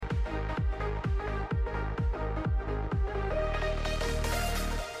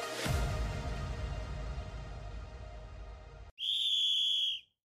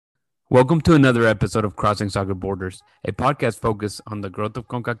Welcome to another episode of Crossing Soccer Borders, a podcast focused on the growth of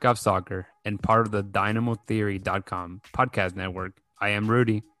CONCACAF soccer and part of the DynamoTheory.com podcast network. I am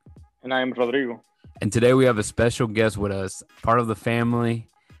Rudy. And I am Rodrigo. And today we have a special guest with us, part of the family,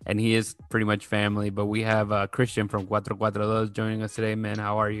 and he is pretty much family, but we have Christian from 442 joining us today. Man,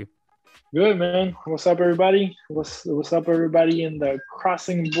 how are you? Good, man. What's up, everybody? What's up, everybody in the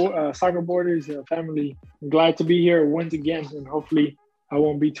Crossing Soccer Borders family? I'm glad to be here once again, and hopefully I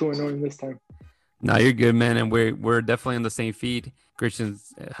won't be too annoying this time. No, you're good, man, and we're definitely on the same feed. Christian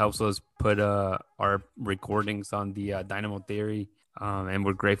helps us put our recordings on the Dynamo Theory, and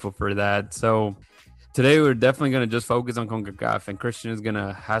we're grateful for that. So today we're definitely going to just focus on CONCACAF, and Christian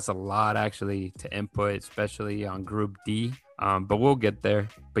has a lot actually to input, especially on Group D. But we'll get there.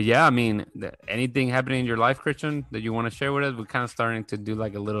 But yeah, I mean, anything happening in your life, Christian, that you want to share with us? We're kind of starting to do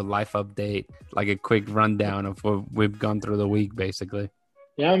like a little life update, like a quick rundown of what we've gone through the week, basically.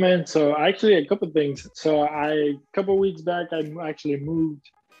 Yeah, man. So actually a couple of things. So a couple of weeks back, I actually moved.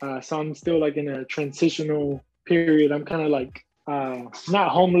 So I'm still like in a transitional period. I'm kind of like not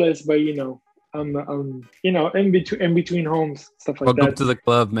homeless, but I'm in between homes, stuff like that. Welcome to the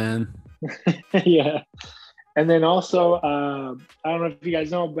club, man. Yeah. And then also, I don't know if you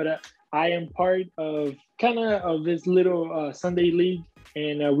guys know, but I am part of this little Sunday league,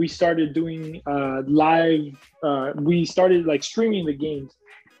 and we started doing live. We started like streaming the games,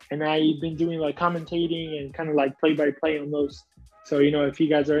 and I've been doing like commentating and kind of like play-by-play on those. So if you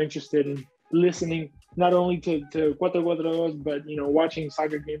guys are interested in listening, not only to 442, but watching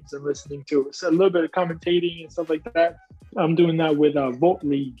soccer games and listening to a little bit of commentating and stuff like that, I'm doing that with Volt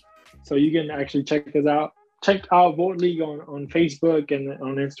League. So you can actually check us out. Check out Volt League on Facebook and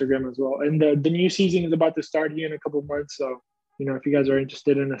on Instagram as well. And the new season is about to start here in a couple of months. So, if you guys are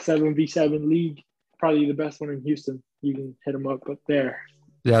interested in a 7v7 league, probably the best one in Houston, you can hit them up there.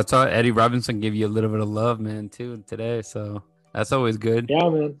 Yeah, I saw Eddie Robinson give you a little bit of love, man, too, today. So that's always good. Yeah,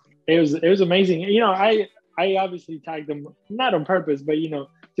 man. It was amazing. I obviously tagged them, not on purpose, but,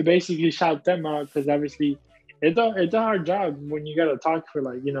 to basically shout them out because obviously – It's a hard job when you got to talk for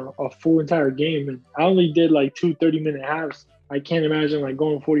a full entire game. And I only did like 2 30-minute halves. I can't imagine like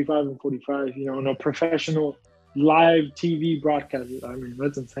going 45 and 45, on a professional live TV broadcast. I mean,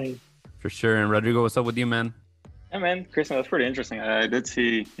 that's insane. For sure. And Rodrigo, what's up with you, man? Yeah, man, Christian, that's pretty interesting. I did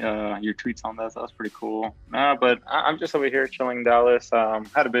see your tweets on that. So that was pretty cool. But I'm just over here chilling in Dallas.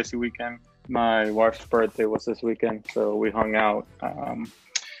 Had a busy weekend. My wife's birthday was this weekend, so we hung out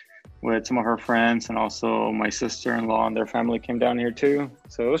with some of her friends, and also my sister-in-law and their family came down here too.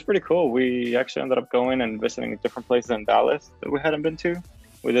 So it was pretty cool. We actually ended up going and visiting different places in Dallas that we hadn't been to.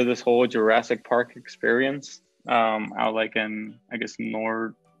 We did this whole Jurassic Park experience out like in, I guess,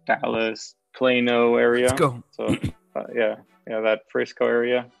 North Dallas, Plano area. Let's go. So yeah, that Frisco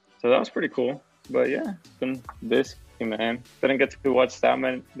area. So that was pretty cool. But yeah, it's been busy, man. Didn't get to watch that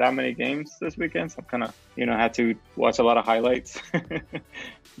many games this weekend, so I'm kind of had to watch a lot of highlights.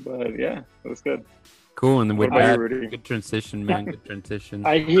 But yeah, it was good. Cool, and with that, good transition, man. Yeah. Good transition.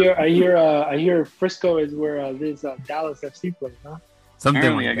 I hear Frisco is where this Dallas FC plays, huh? Something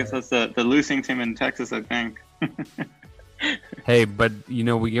Apparently, like I guess that. that's the losing team in Texas, I think. Hey, but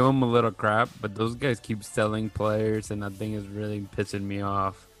we give them a little crap, but those guys keep selling players, and that thing is really pissing me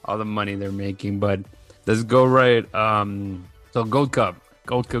off. All the money they're making, but let's go right. So Gold Cup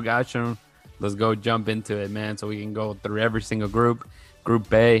action. Let's go jump into it, man. So we can go through every single group.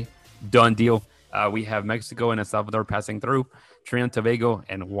 Group A, done deal. We have Mexico and El Salvador passing through. Trinidad and Tobago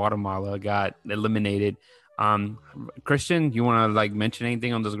and Guatemala got eliminated. Christian, you want to mention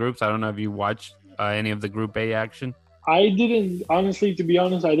anything on those groups? I don't know if you watched any of the Group A action. I didn't, honestly, to be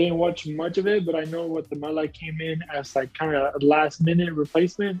honest, I didn't watch much of it, but I know Guatemala came in as kind of a last-minute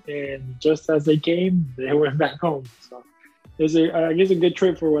replacement, and just as they came, they went back home. So it's I guess a good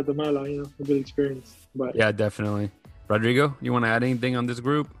trip for Guatemala, a good experience. But yeah, definitely. Rodrigo, you want to add anything on this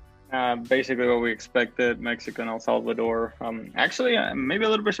group? Basically what we expected, Mexico and El Salvador. Actually, maybe a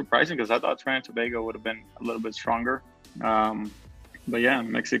little bit surprising because I thought Trinidad and Tobago would have been a little bit stronger. But yeah,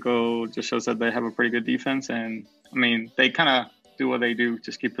 Mexico just shows that they have a pretty good defense. And, I mean, they kind of do what they do,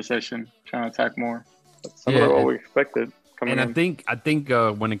 just keep possession, trying to attack more. That's what we expected. I think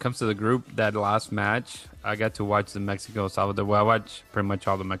when it comes to the group, that last match, I got to watch the Mexico-El Salvador. Well, I watched pretty much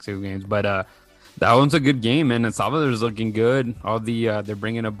all the Mexico games, but that one's a good game, man. El Salvador's looking good. They're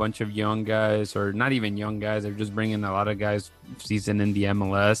bringing a bunch of young guys, or not even young guys. They're just bringing a lot of guys seasoned in the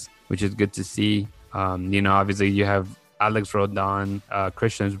MLS, which is good to see. Obviously you have Alex Rodon,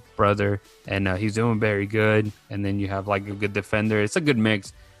 Christian's brother, and he's doing very good. And then you have a good defender. It's a good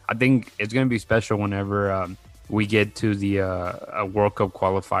mix. I think it's going to be special whenever we get to the World Cup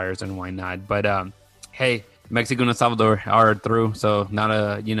qualifiers and why not. But hey, Mexico and El Salvador are through, so not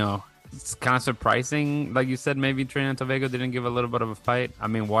a it's kind of surprising, like you said. Maybe Trinidad and Tobago didn't give a little bit of a fight. I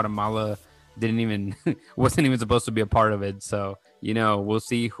mean, Guatemala wasn't even supposed to be a part of it. So we'll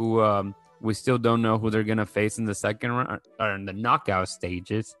see who. We still don't know who they're gonna face in the second round or in the knockout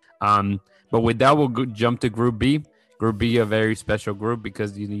stages. But with that, we'll jump to Group B. Group B, a very special group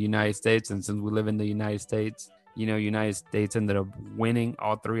because the United States, and since we live in the United States, United States ended up winning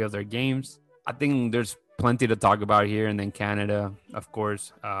all 3 of their games. I think there's plenty to talk about here. And then Canada, of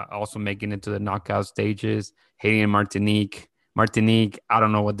course, also making it to the knockout stages. Haiti and Martinique, I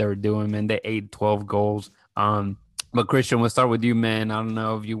don't know what they were doing, man. They ate 12 goals. But Christian, we'll start with you, man. I don't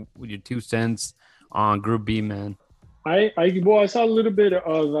know if with your 2 cents on Group B, man. I saw a little bit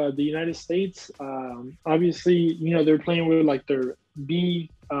of the United States. Obviously, they're playing with like their B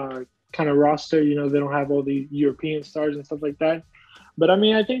kind of roster. They don't have all the European stars and stuff like that. But I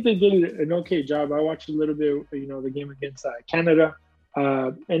mean, I think they did an okay job. I watched a little bit, the game against Canada,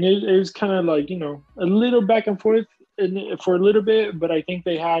 and it was kind of like a little back and forth for a little bit. But I think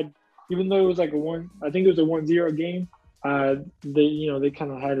they had, even though it was like I think it was a 1-0 game. They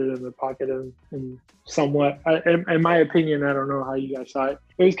kind of had it in the pocket and somewhat. In my opinion, I don't know how you guys saw it.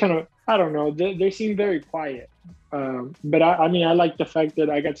 It was kind of, I don't know. They seemed very quiet. But I mean, I like the fact that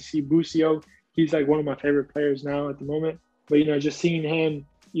I got to see Busio. He's like one of my favorite players now at the moment. But just seeing him,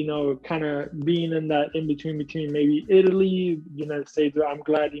 kind of being in that in between maybe Italy, United States. I'm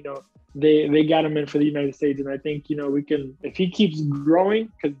glad they got him in for the United States, and I think we can, if he keeps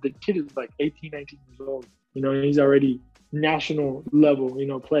growing, because the kid is like 18, 19 years old. He's already national level,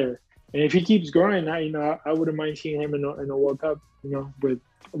 player. And if he keeps growing, I wouldn't mind seeing him in a World Cup, with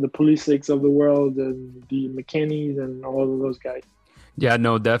the Pulisic's of the world and the McKennies and all of those guys. Yeah,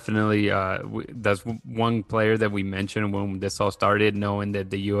 no, definitely. That's one player that we mentioned when this all started, knowing that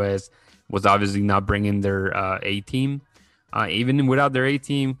the U.S. was obviously not bringing their A team. Even without their A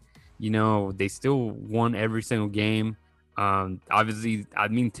team, they still won every single game. Obviously, I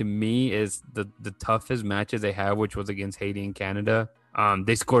mean, to me, is the toughest matches they had, which was against Haiti and Canada.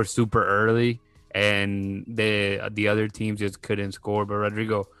 They scored super early, and the other teams just couldn't score. But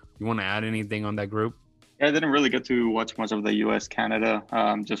Rodrigo, you want to add anything on that group? Yeah, I didn't really get to watch much of the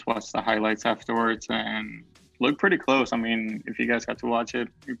U.S.-Canada. Just watched the highlights afterwards and looked pretty close. I mean, if you guys got to watch it,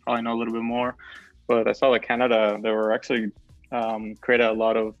 you probably know a little bit more. But I saw that Canada, they were actually created a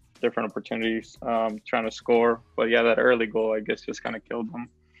lot of different opportunities trying to score. But yeah, that early goal, I guess, just kind of killed them.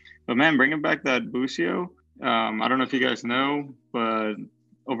 But man, bringing back that Busio, I don't know if you guys know, but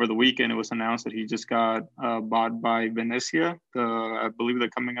over the weekend, it was announced that he just got bought by Venezia, I believe the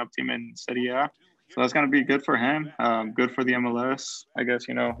coming up team in Serie A. So that's going to be good for him, good for the MLS, I guess,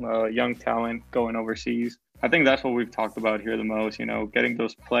 young talent going overseas. I think that's what we've talked about here the most, getting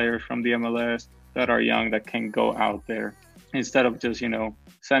those players from the MLS that are young that can go out there instead of just,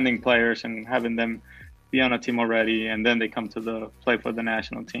 sending players and having them be on a team already and then they come to play for the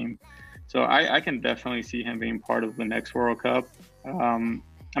national team. So I can definitely see him being part of the next World Cup.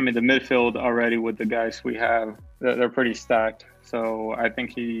 I mean, the midfield already with the guys we have, they're pretty stacked. So I think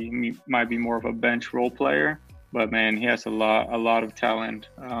he might be more of a bench role player. But, man, he has a lot of talent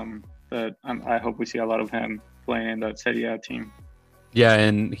that I hope we see a lot of him playing in that Serie A team. Yeah,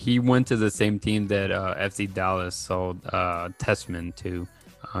 and he went to the same team that FC Dallas sold Tessmann to.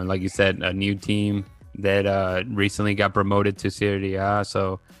 Like you said, a new team that recently got promoted to Serie A.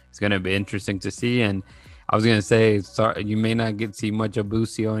 So it's going to be interesting to see. And I was going to say, sorry, you may not see much of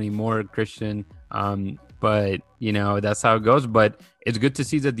Busio anymore, Christian. But, that's how it goes. But it's good to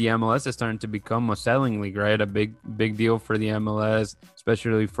see that the MLS is starting to become a selling league, right? A big deal for the MLS,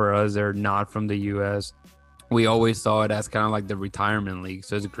 especially for us that are not from the U.S. We always saw it as kind of like the retirement league.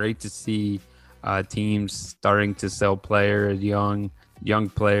 So it's great to see teams starting to sell players, young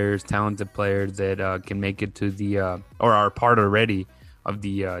players, talented players that can make it to the or are part already of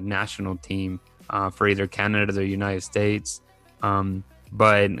the national team for either Canada or the United States.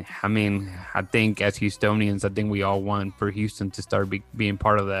 But I mean, I think as Houstonians, I think we all want for Houston to start being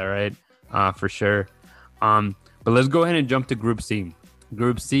part of that, right? For sure. But let's go ahead and jump to Group C.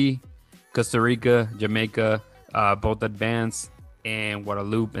 Group C, Costa Rica, Jamaica, both advanced, and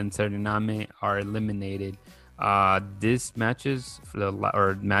Guadeloupe and Suriname are eliminated. These matches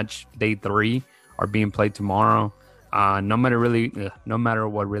for match day 3 are being played tomorrow. No matter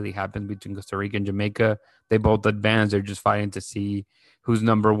what really happens between Costa Rica and Jamaica, they both advanced. They're just fighting to see who's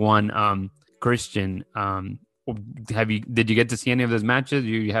number one. Christian, did you get to see any of those matches? Do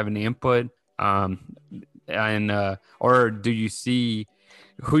you have any input? Or do you see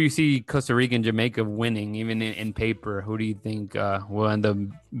who you see Costa Rica and Jamaica winning, even in paper? Who do you think will end up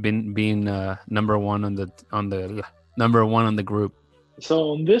being number one on the number one on the group?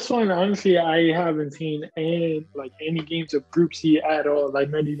 So on this one, honestly, I haven't seen any games of Group C at all. Like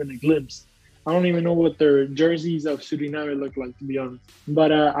not even a glimpse. I don't even know what their jerseys of Suriname look like, to be honest.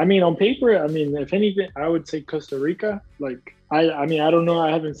 But I mean, on paper, I mean, if anything, I would say Costa Rica. Like I mean, I don't know. I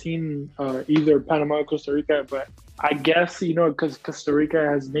haven't seen either Panama or Costa Rica, but I guess because Costa Rica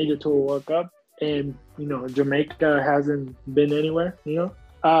has made it to a World Cup, and Jamaica hasn't been anywhere.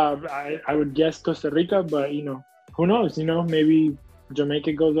 I would guess Costa Rica, but who knows? Maybe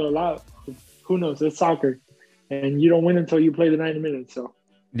Jamaica goes all out. Who knows? It's soccer, and you don't win until you play the 90 minutes. So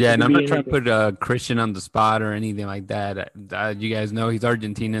yeah, and I'm not trying to put Christian on the spot or anything like that. You guys know he's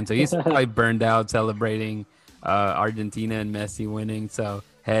Argentinian, so he's probably burned out celebrating Argentina and Messi winning. So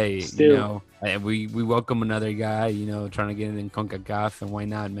hey, we welcome another guy, trying to get in CONCACAF, and why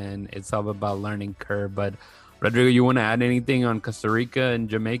not, man? It's all about learning curve. But Rodrigo, you want to add anything on Costa Rica and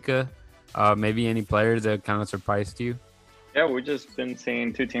Jamaica? Maybe any players that kind of surprised you? Yeah, we've just been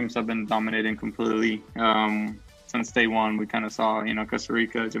seeing two teams have been dominating completely. Since day one, we kind of saw, Costa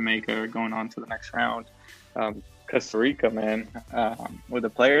Rica, Jamaica going on to the next round. Costa Rica, man, with the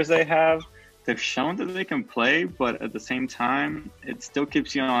players they have, they've shown that they can play, but at the same time, it still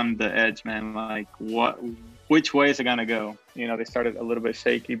keeps you on the edge, man. Like, which way is it going to go? They started a little bit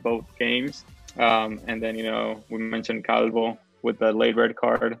shaky both games. And then, we mentioned Calvo with the late red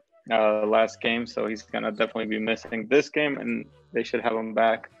card last game, so he's going to definitely be missing this game, and they should have him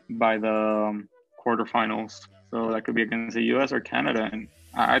back by the quarterfinals. So that could be against the U.S. or Canada. And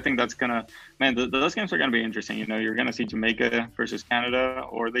I think that's going to, man, those games are going to be interesting. You're going to see Jamaica versus Canada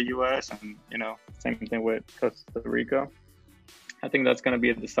or the U.S. and, same thing with Costa Rica. I think that's going to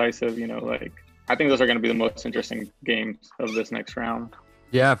be a decisive, I think those are going to be the most interesting games of this next round.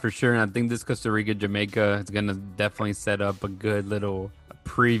 Yeah, for sure. And I think this Costa Rica, Jamaica is going to definitely set up a good little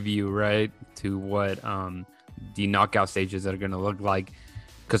preview, right, to what the knockout stages are going to look like.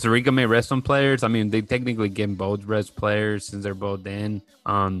 Costa Rica may rest some players. I mean, they technically can both rest players since they're both in.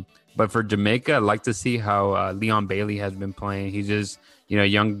 But for Jamaica, I'd like to see how Leon Bailey has been playing. He's just, a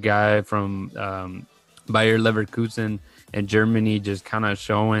young guy from Bayer Leverkusen in Germany, just kind of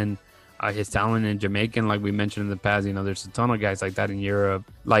showing his talent in Jamaican. Like we mentioned in the past, there's a ton of guys like that in Europe,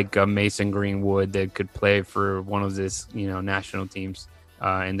 like Mason Greenwood, that could play for one of these, national teams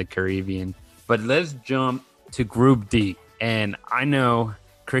in the Caribbean. But let's jump to Group D. And I know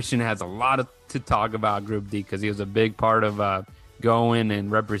Christian has a lot to talk about Group D because he was a big part of going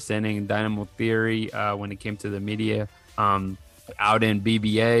and representing Dynamo Theory when it came to the media out in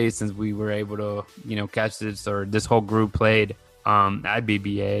BBA, since we were able to, catch this whole group played at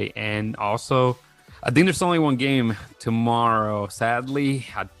BBA. And also, I think there's only one game tomorrow. Sadly,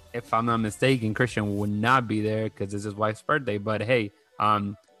 if I'm not mistaken, Christian would not be there because it's his wife's birthday. But hey,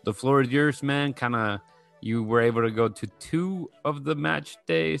 the floor is yours, man. You were able to go to 2 of the match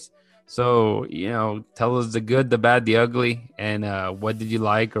days. So, tell us the good, the bad, the ugly, and what did you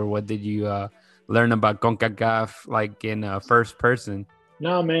like or what did you learn about CONCACAF, like in first person?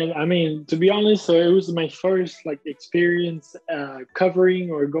 No, man. I mean, to be honest, so it was my first experience covering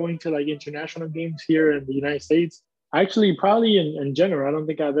or going to international games here in the United States. Actually, probably in general, I don't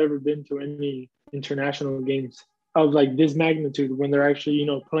think I've ever been to any international games of this magnitude when they're actually,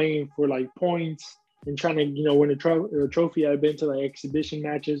 playing for points and trying to, win a trophy. I've been to exhibition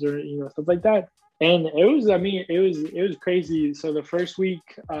matches or, stuff like that. And it was crazy. So the first week,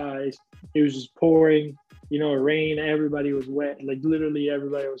 it was just pouring, rain. Everybody was wet. Literally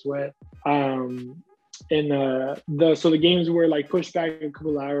everybody was wet. So the games were pushed back a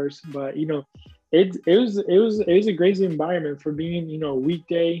couple hours, but, it was a crazy environment for being, a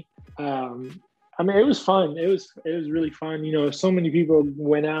weekday. It was fun. It was really fun. So many people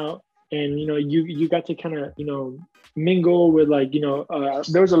went out. And, you got to kind of, mingle with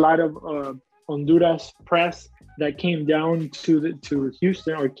there was a lot of Honduras press that came down to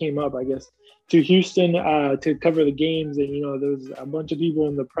Houston, or came up, I guess, to Houston to cover the games. And, there was a bunch of people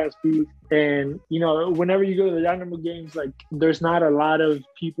in the press booth. And, whenever you go to the Dynamo games, there's not a lot of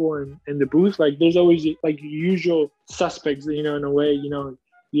people in the booth. There's always usual suspects, in a way. You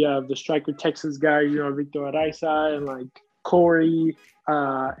have the striker Texas guy, Victor Araiza, and Corey.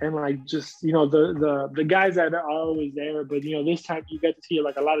 And just the guys that are always there, but this time you get to see a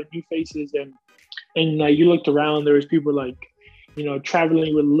lot of new faces, and you looked around, there was people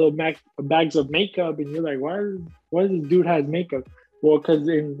traveling with little bags of makeup, and you're like, why does this dude has makeup? Well, because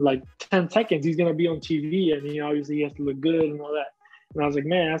in 10 seconds he's gonna be on TV, and obviously he has to look good and all that. And I was like,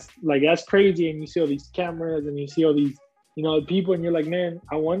 man, that's crazy. And you see all these cameras, and you see all these people, and you're like, man,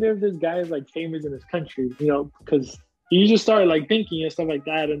 I wonder if this guy is like famous in his country, because you just start like thinking and stuff like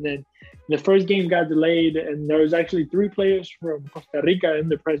that. And then the first game got delayed, and there was actually 3 players from Costa Rica in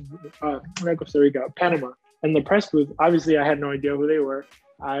the press, not Costa Rica, Panama, in the press booth. Obviously, I had no idea who they were.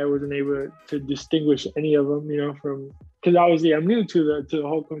 I wasn't able to distinguish any of them, from, because obviously I'm new to the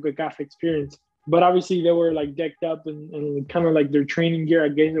whole CONCACAF experience. But obviously they were like decked up and kind of like their training gear. I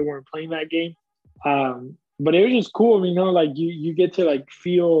guess they weren't playing that game. But it was just cool, like you get to like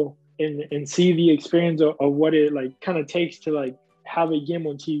feel and see the experience of what it like kind of takes to like have a game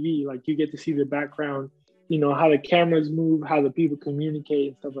on TV. Like you get to see the background, how the cameras move, how the people communicate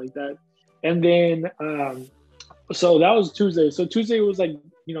and stuff like that. And then, so that was Tuesday. So Tuesday was like,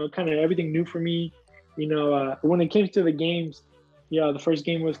 kind of everything new for me. When it came to the games, the first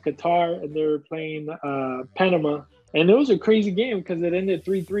game was Qatar, and they were playing Panama. And it was a crazy game because it ended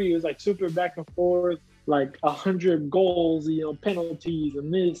 3-3. It was like super back and forth, like 100 goals, penalties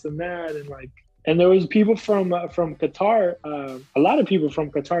and this and that. And there was people from Qatar, a lot of people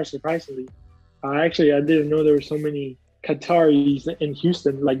from Qatar, surprisingly. Actually, I didn't know there were so many Qataris in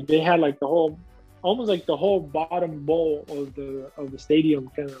Houston. Like they had like almost like the whole bottom bowl of the stadium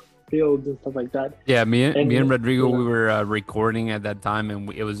kind of fields and stuff like that. Yeah, me and Rodrigo, we were recording at that time,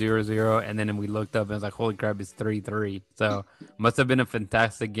 and it was 0-0, and then we looked up and it was like, holy crap, it's 3-3. So must have been a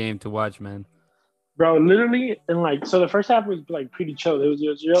fantastic game to watch, man. Bro, literally, and like, so the first half was like pretty chill. It was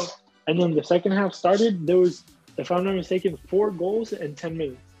 0-0, and then the second half started. There was, if I'm not mistaken, 4 goals in 10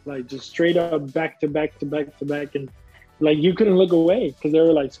 minutes, like just straight up back to back to back to back, and like you couldn't look away because they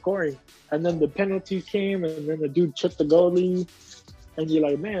were like scoring. And then the penalties came, and then the dude chipped the goalie. And you're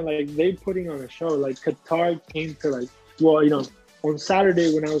like, man, like they putting on a show. Like Qatar came to like, well, on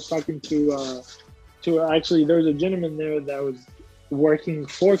Saturday when I was talking to actually there was a gentleman there that was working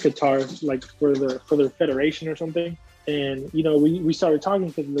for Qatar, like for their federation or something. And we started talking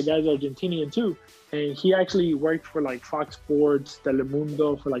because the guy's Argentinian too, and he actually worked for like Fox Sports,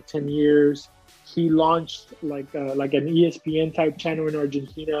 Telemundo for like 10 years. He launched like an ESPN type channel in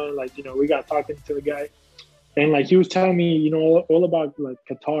Argentina. Like we got talking to the guy. And like he was telling me, all about like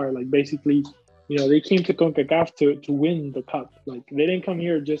Qatar, like basically, they came to CONCACAF to win the cup. Like they didn't come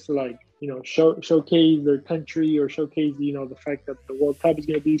here just to like, showcase their country or showcase, the fact that the World Cup is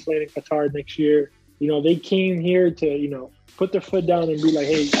going to be played in Qatar next year. They came here to, put their foot down and be like,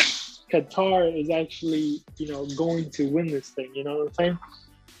 hey, Qatar is actually, going to win this thing. You know what I'm saying?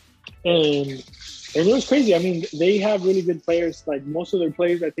 And it was crazy. I mean, they have really good players. Like most of their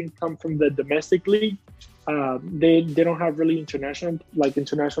players, I think, come from the domestic league. They don't have really international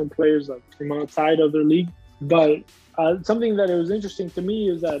players like from outside of their league. But something that it was interesting to me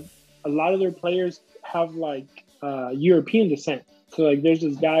is that a lot of their players have like European descent. So like there's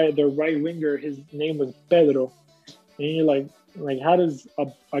this guy, their right winger, his name was Pedro, and you're like how does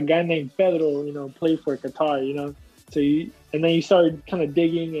a guy named Pedro play for Qatar? So and then you started kind of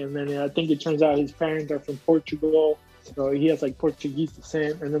digging, and then I think it turns out his parents are from Portugal. So he has like Portuguese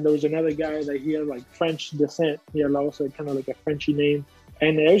descent. And then there was another guy that he had like French descent. He had also kind of like a Frenchy name.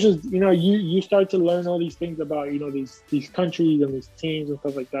 And it was just, you start to learn all these things about, these countries and these teams and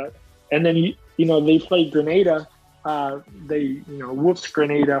stuff like that. And then, they played Grenada. They, whooped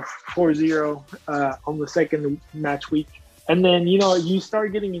Grenada 4-0 on the second match week. And then, you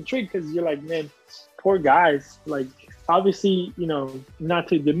start getting intrigued because you're like, man, poor guys. Like, obviously, not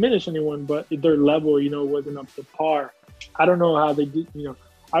to diminish anyone, but their level, wasn't up to par. I don't know how they did,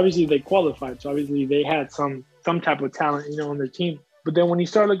 obviously they qualified. So obviously they had some type of talent, on their team. But then when you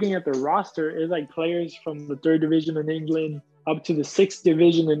start looking at the roster, it's like players from the 3rd division in England up to the 6th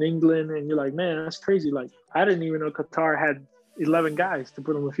division in England. And you're like, man, that's crazy. Like, I didn't even know Qatar had 11 guys to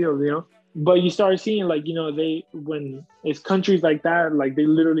put on the field, But you start seeing like, when it's countries like that, like they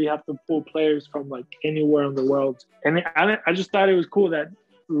literally have to pull players from like anywhere in the world. And I just thought it was cool that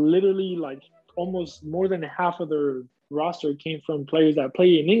literally like almost more than half of their roster came from players that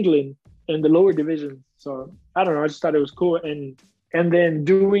play in England in the lower division. So I don't know. I just thought it was cool. And then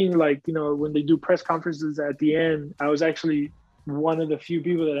doing like, when they do press conferences at the end, I was actually one of the few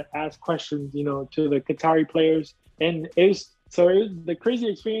people that asked questions, to the Qatari players. And the crazy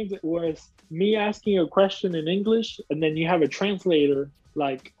experience was me asking a question in English, and then you have a translator,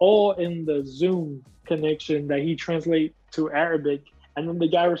 like all in the Zoom connection that he translate to Arabic. And then the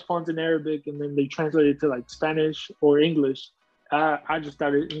guy responds in Arabic, and then they translate it to like Spanish or English. I just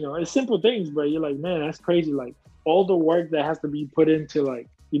thought it's simple things, but you're like, man, that's crazy. Like all the work that has to be put into like,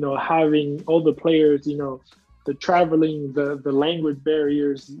 having all the players, the traveling, the language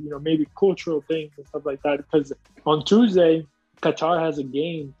barriers, maybe cultural things and stuff like that. Because on Tuesday, Qatar has a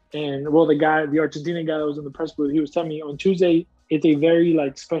game, and well, the Argentinian guy that was in the press booth, he was telling me on Tuesday it's a very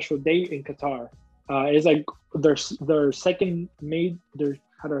like special day in Qatar. It's like their second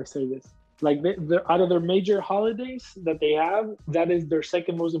how do I say this? Like they're out of their major holidays that they have, that is their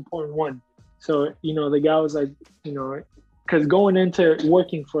second most important one. So, the guy was like, because going into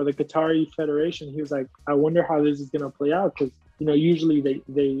working for the Qatari Federation, he was like, I wonder how this is going to play out. Because, usually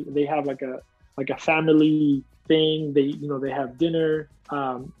they have like a family thing. They have dinner.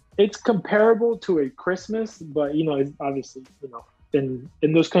 It's comparable to a Christmas, but, it's obviously, in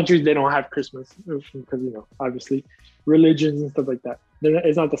those countries, they don't have Christmas because, obviously religions and stuff like that.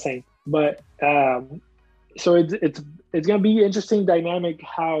 It's not the same. But so it's gonna be interesting dynamic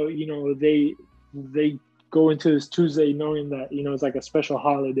how they go into this Tuesday knowing that it's like a special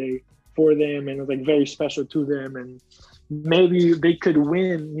holiday for them and it's like very special to them, and maybe they could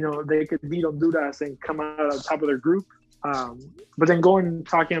win. They could beat Honduras and come out on top of their group. But then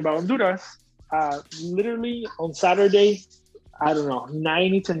talking about Honduras, literally on Saturday, I don't know,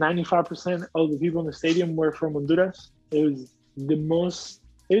 90 to 95% of the people in the stadium were from Honduras. It was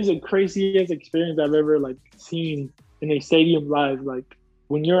the craziest experience I've ever like seen in a stadium live. Like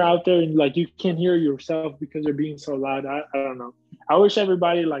when you're out there and like you can't hear yourself because they're being so loud. I don't know. I wish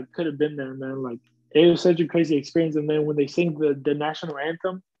everybody like could have been there, man. Like it was such a crazy experience. And then when they sing the national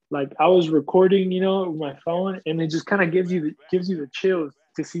anthem, like I was recording, with my phone, and it just kind of gives you the chills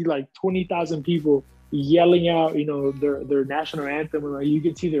to see like 20,000 people yelling out, their national anthem, and like you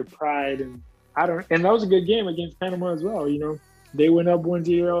can see their pride. And that was a good game against Panama as well. They went up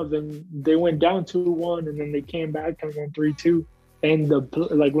 1-0, then they went down 2-1, and then they came back and won 3-2. And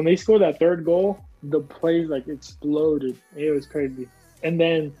like when they scored that third goal, the place like exploded. It was crazy. And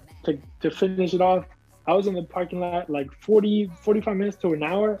then to finish it off, I was in the parking lot like 45 minutes to an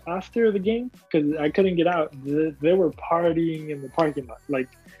hour after the game because I couldn't get out. They were partying in the parking lot. Like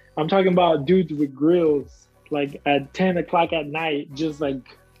I'm talking about dudes with grills, like at 10 o'clock at night, just like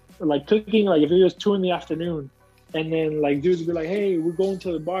cooking, like if it was 2 p.m. And then like dudes would be like, hey, we're going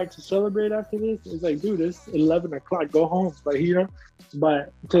to the bar to celebrate after this. It's like, dude, it's 11 o'clock, go home. Like,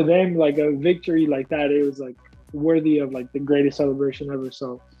 but to them, like a victory like that, it was like worthy of like the greatest celebration ever.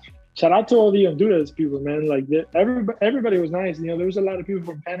 So shout out to all the Honduras people, man. Like everybody was nice. There was a lot of people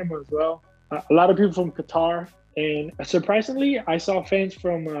from Panama as well. A lot of people from Qatar. And surprisingly, I saw fans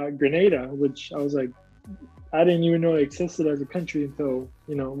from Grenada, which I was like, I didn't even know it existed as a country until,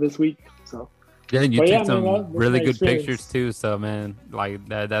 this week. So. Yeah, you took some really good pictures too. So, man, like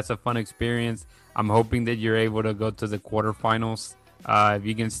that's a fun experience. I'm hoping that you're able to go to the quarterfinals. If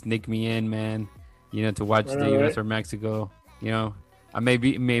you can sneak me in, man, to watch the U.S. or Mexico, I may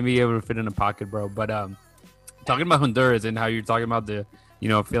be able to fit in a pocket, bro. But talking about Honduras and how you're talking about the,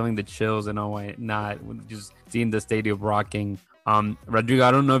 feeling the chills and all whatnot, just seeing the stadium rocking. Rodrigo,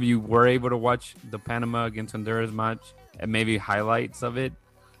 I don't know if you were able to watch the Panama against Honduras match and maybe highlights of it.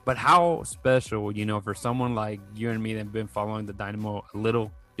 But how special, for someone like you and me that have been following the Dynamo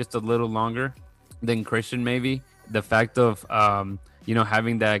just a little longer than Christian, maybe the fact of,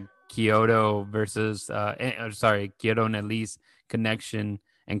 having that Kyoto versus, Kyoto and Elise connection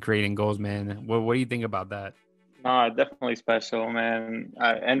and creating goals, man. What do you think about that? No, definitely special, man.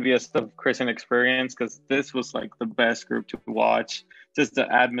 Envious of Christian experience because this was like the best group to watch. Just the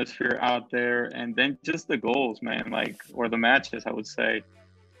atmosphere out there, and then just the goals, man. Or the matches, I would say.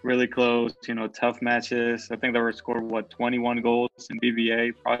 Really close, tough matches. I think they were scored, 21 goals in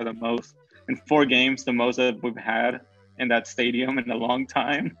BBA, probably the most in 4 games, the most that we've had in that stadium in a long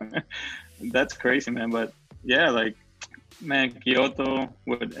time. That's crazy, man. But yeah, Kyoto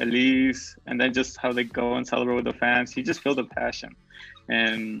with Elise, and then just how they go and celebrate with the fans. You just feel the passion.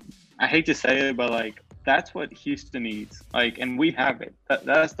 And I hate to say it, but that's what Houston needs. And we have it.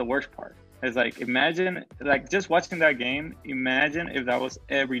 That's the worst part. It's imagine, just watching that game, imagine if that was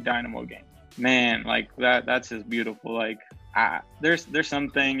every Dynamo game. Man, that's just beautiful. There's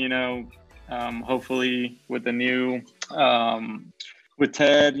something, hopefully with the new, with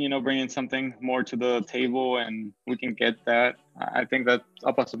Ted, bringing something more to the table and we can get that. I think that's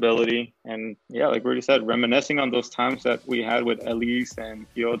a possibility. And yeah, like Rudy said, reminiscing on those times that we had with Elise and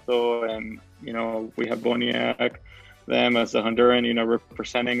Kyoto and, we have Boniek, them as a Honduran,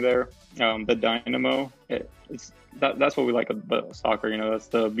 representing there, the Dynamo. That's what we like about soccer. That's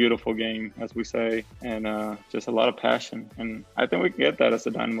the beautiful game, as we say, and just a lot of passion. And I think we can get that as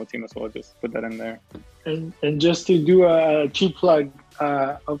a Dynamo team as well. Just put that in there. And just to do a cheap plug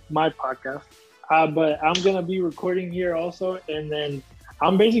of my podcast, but I'm gonna be recording here also, and then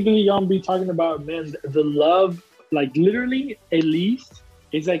I'm basically gonna be talking about, man, the love. Literally, Elise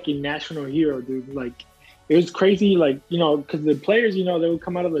is like a national hero, dude. it was crazy. Like, because the players, they would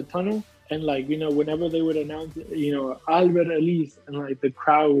come out of the tunnel and like, whenever they would announce, Albert Elise, and like the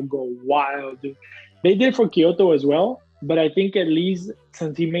crowd would go wild. Dude. They did for Kyoto as well, but I think at least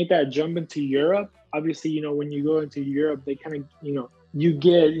since he made that jump into Europe, obviously, when you go into Europe, they kind of, you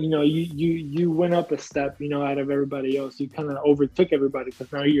get, you went up a step, out of everybody else. You kind of overtook everybody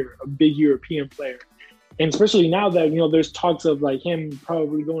because now you're a big European player. And especially now that, there's talks of like him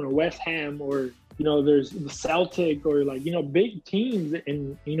probably going to West Ham or, there's the Celtic or like, big teams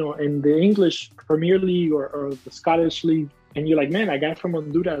in, in the English Premier League or the Scottish League. And you're like, man, that guy from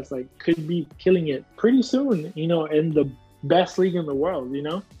Honduras, like, could be killing it pretty soon, in the best league in the world,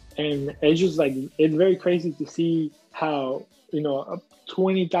 And it's just like, it's very crazy to see how,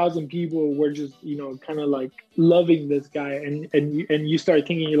 20,000 people were just, kind of like loving this guy. And you start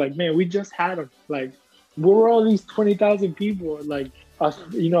thinking, you're like, man, we just had him. Like, where were all these 20,000 people? Like,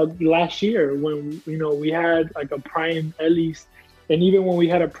 last year when, we had like a prime Ellis, and even when we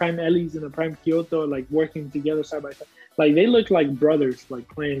had a prime Ellis and a prime Kyoto, like working together side by side, like they looked like brothers, like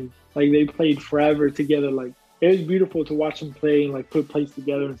playing, like they played forever together. Like it was beautiful to watch them play and like put plays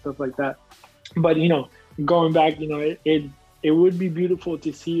together and stuff like that. But, going back, it would be beautiful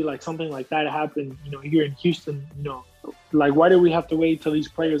to see like something like that happen, here in Houston, like why do we have to wait till these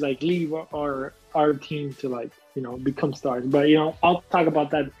players like leave our team to like, become stars? But, I'll talk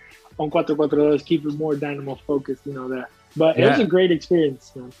about that on 442, keep it more Dynamo focused, there. But It was a great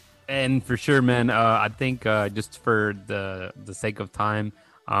experience, man. And for sure, man, I think just for the sake of time,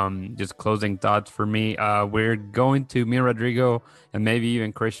 just closing thoughts for me, we're going to, me and Rodrigo, and maybe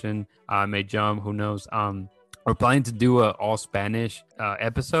even Christian may jump, who knows, we're planning to do a all Spanish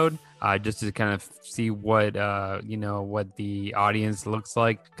episode, just to kind of see what what the audience looks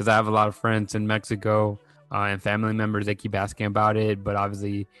like, because I have a lot of friends in Mexico and family members that keep asking about it, but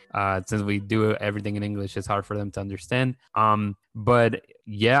obviously since we do everything in English, it's hard for them to understand. But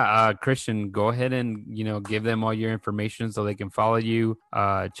yeah, Christian, go ahead and give them all your information so they can follow you,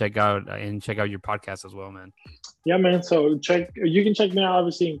 check out your podcast as well, man. Yeah, man. So you can check me out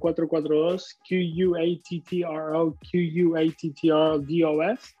obviously in 442,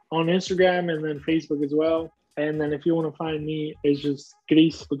 QUATTROQUATTRODOS on Instagram and then Facebook as well. And then if you want to find me, it's just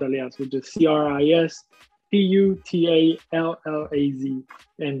Cris Putalaz, which is CRISPUTALLAZ.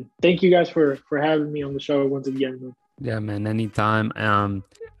 And thank you guys for having me on the show once again, man. Yeah, man, anytime.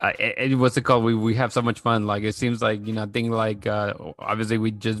 What's it called? We have so much fun. Like, it seems like, I think like, obviously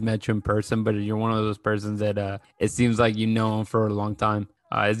we just met you in person, but you're one of those persons that it seems like him for a long time.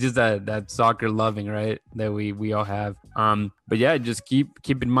 It's just that soccer loving, right, that we all have. But yeah, just keep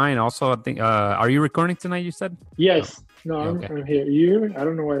in mind. Also, I think, are you recording tonight, you said? Yes. No, I'm here. You? I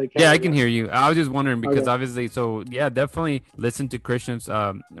don't know why they can't. Yeah, I can hear you. I was just wondering because obviously, so yeah, definitely listen to Christian's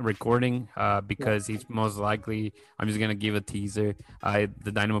recording because he's most likely, I'm just going to give a teaser.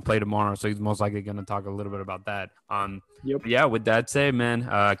 The Dynamo play tomorrow, so he's most likely going to talk a little bit about that. Yep. Yeah, with that said,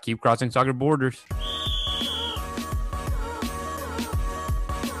 man, keep crossing soccer borders.